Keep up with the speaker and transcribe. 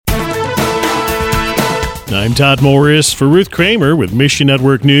I'm Todd Morris for Ruth Kramer with Mission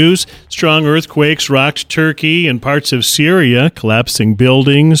Network News. Strong earthquakes rocked Turkey and parts of Syria, collapsing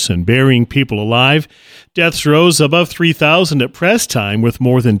buildings and burying people alive. Deaths rose above 3,000 at press time, with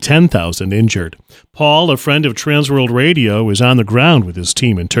more than 10,000 injured. Paul, a friend of Transworld Radio, is on the ground with his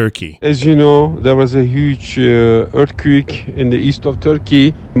team in Turkey. As you know, there was a huge earthquake in the east of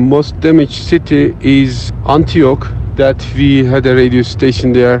Turkey. Most damaged city is Antioch, that we had a radio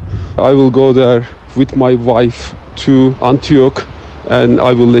station there. I will go there with my wife to Antioch, and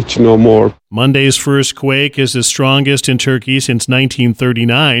I will let you know more. Monday's first quake is the strongest in Turkey since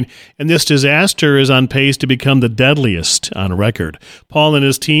 1939, and this disaster is on pace to become the deadliest on record. Paul and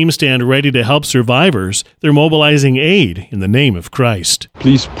his team stand ready to help survivors. They're mobilizing aid in the name of Christ.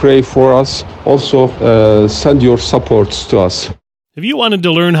 Please pray for us. Also, send your supports to us. Have you wanted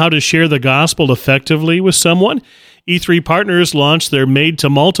to learn how to share the gospel effectively with someone? E3 Partners launched their Made to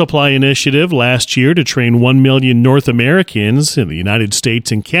Multiply initiative last year to train 1 million North Americans in the United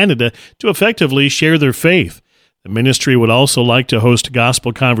States and Canada to effectively share their faith. The ministry would also like to host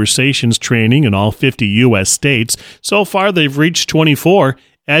gospel conversations training in all 50 U.S. states. So far, they've reached 24.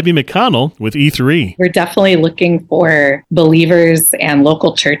 Abby McConnell with E3. We're definitely looking for believers and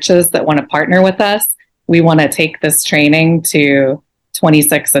local churches that want to partner with us. We want to take this training to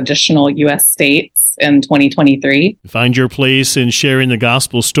 26 additional U.S. states in 2023. Find your place in sharing the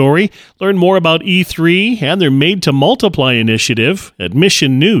gospel story. Learn more about E3 and their Made to Multiply initiative at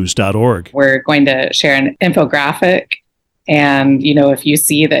missionnews.org. We're going to share an infographic. And, if you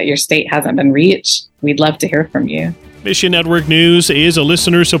see that your state hasn't been reached, we'd love to hear from you. Mission Network News is a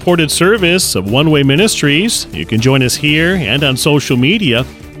listener-supported service of One Way Ministries. You can join us here and on social media.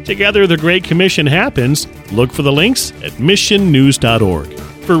 Together, the Great Commission happens. Look for the links at missionnews.org.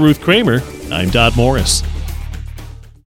 For Ruth Kramer, I'm Todd Morris.